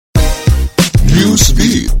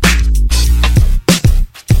Newsbeat.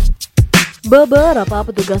 Beberapa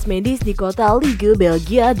petugas medis di kota Liege,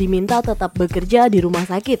 Belgia diminta tetap bekerja di rumah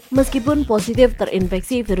sakit meskipun positif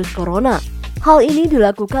terinfeksi virus corona. Hal ini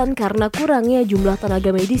dilakukan karena kurangnya jumlah tenaga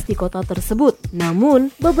medis di kota tersebut. Namun,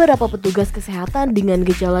 beberapa petugas kesehatan dengan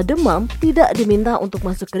gejala demam tidak diminta untuk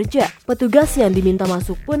masuk kerja. Petugas yang diminta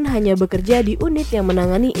masuk pun hanya bekerja di unit yang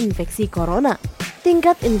menangani infeksi corona.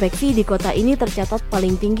 Tingkat infeksi di kota ini tercatat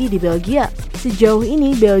paling tinggi di Belgia. Sejauh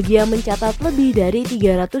ini, Belgia mencatat lebih dari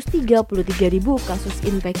 333.000 kasus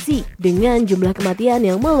infeksi dengan jumlah kematian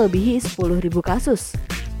yang melebihi 10.000 kasus.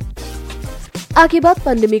 Akibat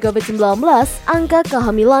pandemi COVID-19, angka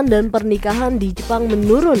kehamilan dan pernikahan di Jepang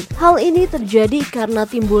menurun. Hal ini terjadi karena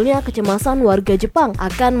timbulnya kecemasan warga Jepang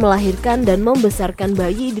akan melahirkan dan membesarkan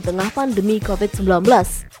bayi di tengah pandemi COVID-19.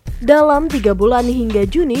 Dalam 3 bulan hingga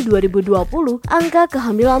Juni 2020, angka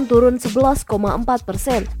kehamilan turun 11,4%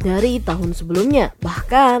 dari tahun sebelumnya.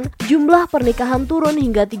 Bahkan, jumlah pernikahan turun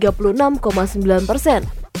hingga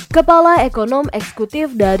 36,9%. Kepala Ekonom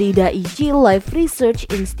Eksekutif dari Daiichi Life Research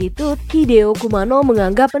Institute, Hideo Kumano,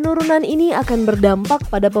 menganggap penurunan ini akan berdampak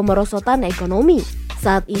pada pemerosotan ekonomi.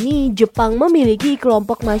 Saat ini, Jepang memiliki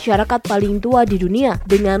kelompok masyarakat paling tua di dunia,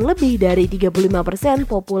 dengan lebih dari 35%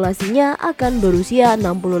 populasinya akan berusia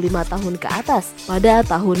 65 tahun ke atas pada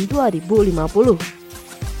tahun 2050.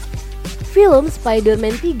 Film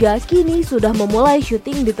Spider-Man 3 kini sudah memulai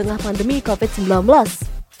syuting di tengah pandemi COVID-19.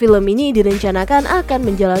 Film ini direncanakan akan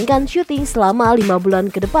menjalankan syuting selama 5 bulan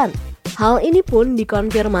ke depan. Hal ini pun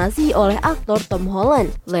dikonfirmasi oleh aktor Tom Holland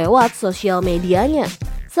lewat sosial medianya.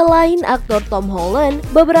 Selain aktor Tom Holland,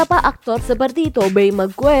 beberapa aktor seperti Tobey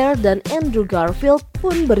Maguire dan Andrew Garfield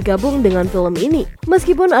pun bergabung dengan film ini.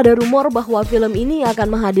 Meskipun ada rumor bahwa film ini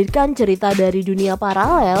akan menghadirkan cerita dari dunia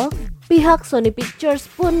paralel, pihak Sony Pictures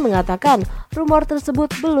pun mengatakan rumor tersebut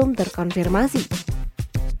belum terkonfirmasi.